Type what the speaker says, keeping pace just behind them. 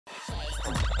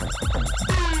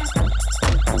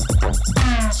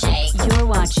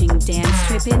watching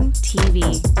DanceTrippin TV.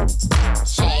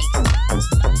 Shake.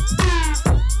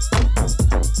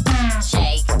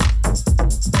 Shake.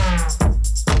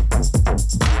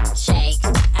 Shake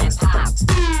and pop.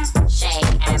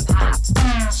 Shake and pop.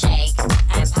 Shake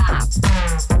and pop.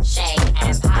 Shake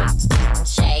and pop.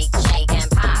 Shake, shake and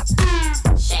pop.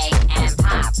 Shake and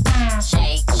pop.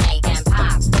 Shake, shake and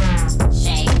pop.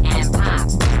 Shake and pop.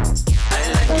 I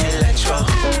like electro.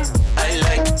 I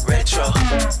like retro.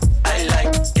 I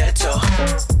like ghetto,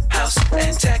 house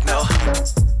and techno.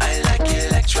 I like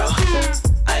electro.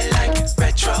 I like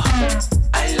retro.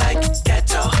 I like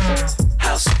ghetto,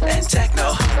 house and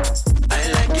techno. I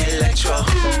like electro.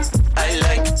 I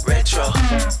like retro.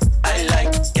 I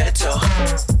like ghetto,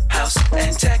 house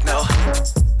and techno.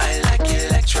 I like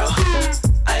electro.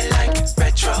 I like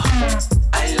retro.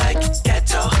 I like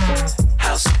ghetto,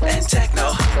 house and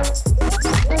techno.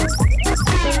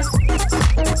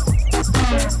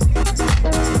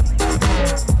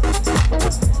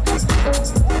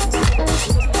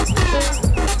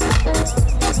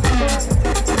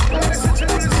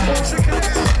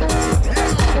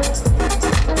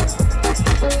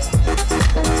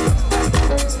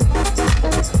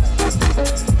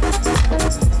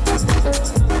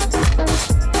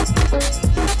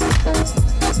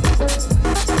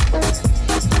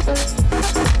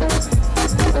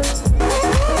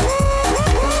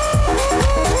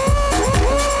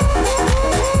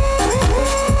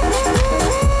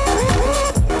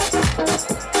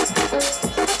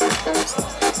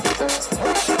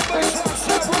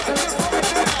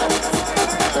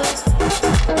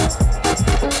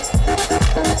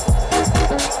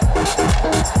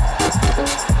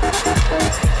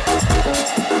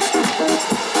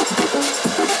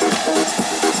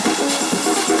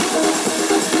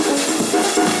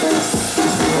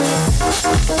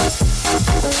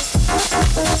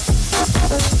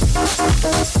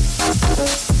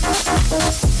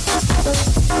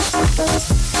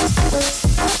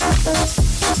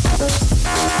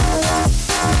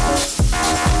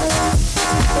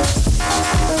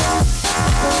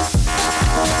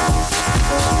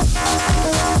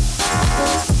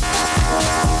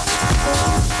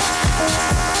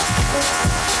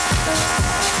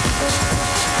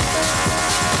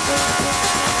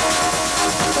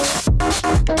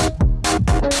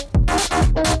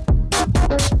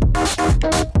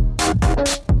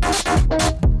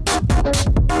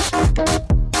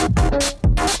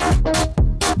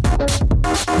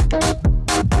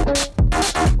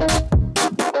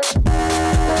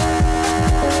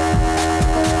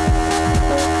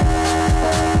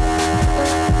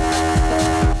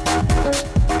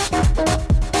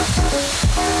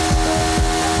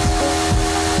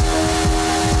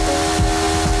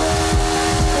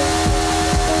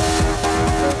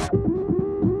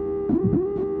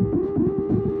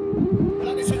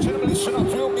 Listen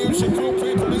up, real music, real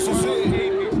people, this is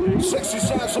it. Sexy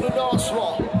sounds on the dance